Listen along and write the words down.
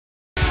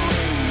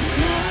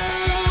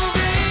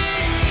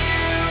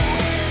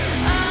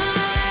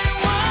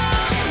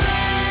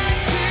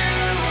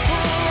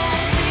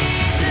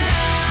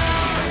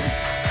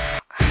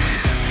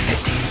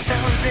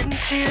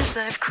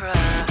I've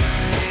cried,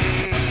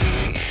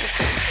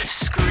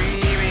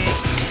 screaming,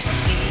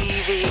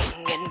 deceiving,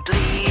 and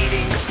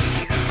bleeding for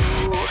you,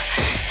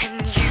 and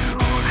you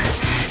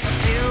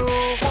still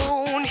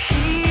won't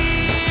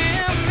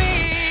hear me.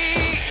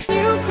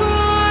 You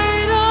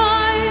cried,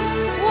 I'd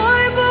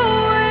wipe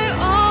away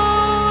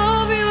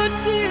all of your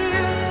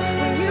tears.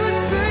 When you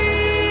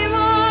scream,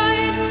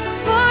 I'd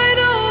fight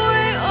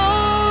away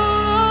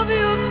all of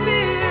your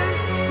fears.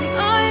 And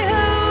I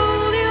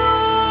held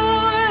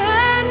your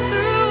hand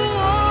through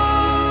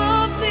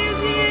all of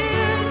these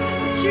years,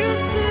 but you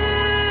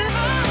still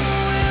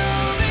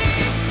will be.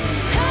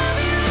 Have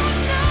you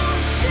no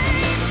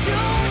shame?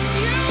 Don't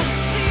you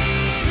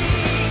see me?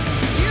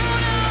 You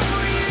know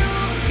you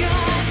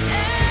got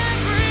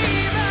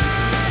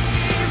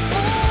everybody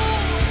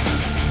fooled.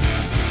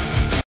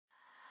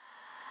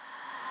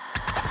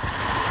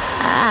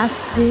 I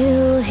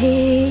still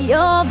hear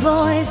your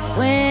voice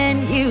when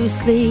you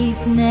sleep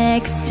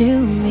next to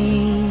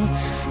me.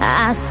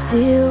 I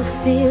still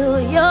feel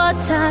your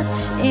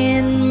touch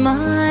in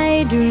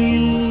my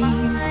dream.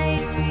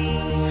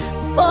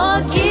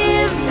 Forgive